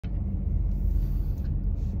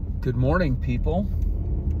Good morning, people.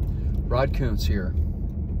 Rod Kuntz here.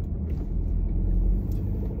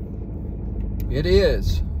 It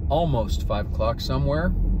is almost 5 o'clock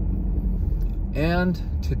somewhere, and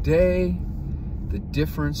today the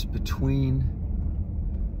difference between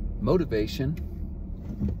motivation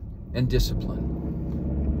and discipline.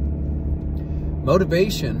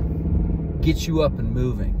 Motivation gets you up and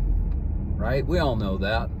moving, right? We all know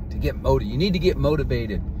that. To get motivated, you need to get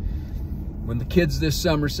motivated. When the kids this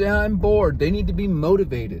summer say, I'm bored, they need to be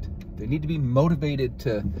motivated. They need to be motivated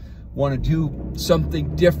to want to do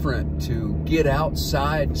something different, to get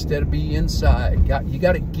outside instead of be inside. You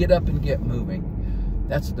got to get up and get moving.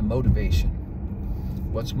 That's the motivation.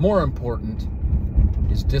 What's more important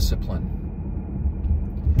is discipline.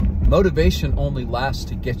 Motivation only lasts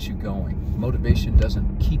to get you going. Motivation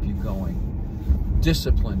doesn't keep you going.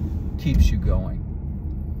 Discipline keeps you going.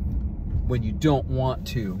 When you don't want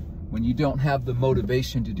to, when you don't have the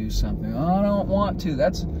motivation to do something, oh, I don't want to,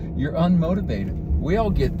 you're unmotivated. We all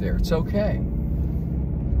get there, it's okay.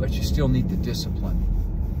 But you still need the discipline.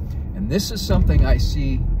 And this is something I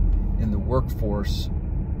see in the workforce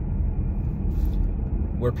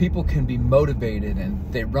where people can be motivated and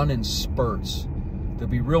they run in spurts. They'll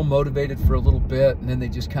be real motivated for a little bit and then they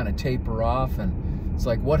just kind of taper off, and it's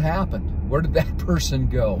like, what happened? Where did that person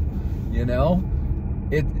go? You know?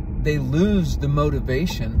 They lose the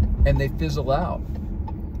motivation and they fizzle out.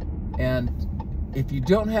 And if you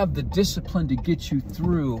don't have the discipline to get you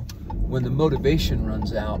through when the motivation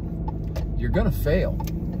runs out, you're gonna fail.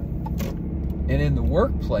 And in the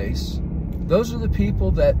workplace, those are the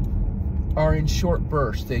people that are in short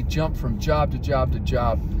bursts. They jump from job to job to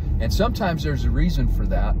job. And sometimes there's a reason for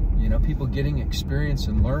that, you know, people getting experience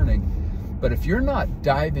and learning. But if you're not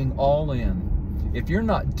diving all in, if you're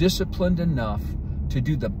not disciplined enough to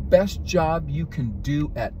do the best job you can do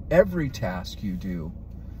at every task you do,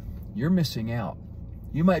 you're missing out.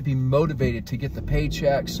 You might be motivated to get the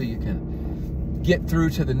paycheck so you can get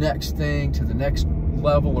through to the next thing, to the next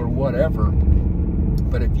level or whatever.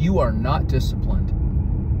 But if you are not disciplined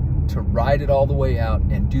to ride it all the way out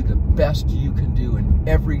and do the best you can do in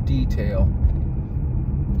every detail,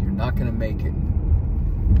 you're not going to make it.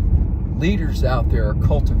 Leaders out there are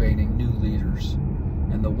cultivating new leaders,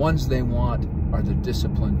 and the ones they want are the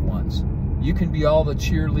disciplined ones. You can be all the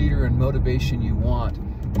cheerleader and motivation you want.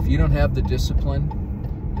 If you don't have the discipline,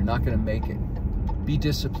 you're not going to make it. Be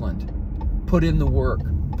disciplined. Put in the work.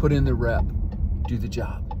 Put in the rep. Do the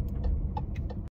job.